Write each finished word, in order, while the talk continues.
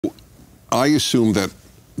I assume that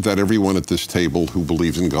everyone at this table who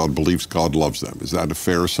believes in God believes God loves them. Is that a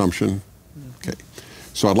fair assumption? Okay.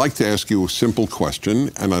 So I'd like to ask you a simple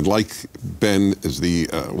question, and I'd like Ben, as the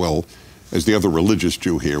other religious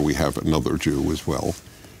Jew here, we have another Jew as well.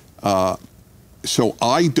 So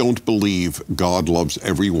I don't believe God loves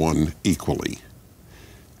everyone equally.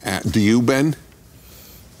 Do you, Ben?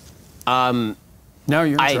 Now you're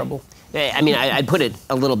in trouble. I mean, I'd put it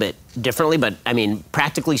a little bit differently, but I mean,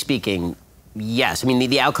 practically speaking, yes. I mean,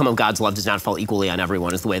 the outcome of God's love does not fall equally on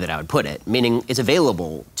everyone is the way that I would put it, meaning it's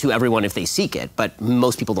available to everyone if they seek it, but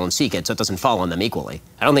most people don't seek it, so it doesn't fall on them equally.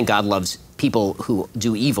 I don't think God loves people who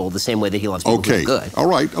do evil the same way that he loves people who do good. All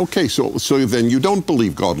right. Okay. So then you don't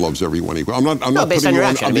believe God loves everyone equally. I'm not based putting on you your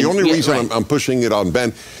on. action. The only reason right. I'm pushing it on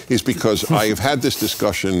Ben is because I have had this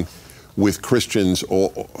discussion with Christians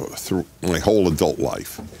through my whole adult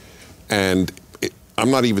life. And I'm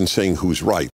not even saying who's right.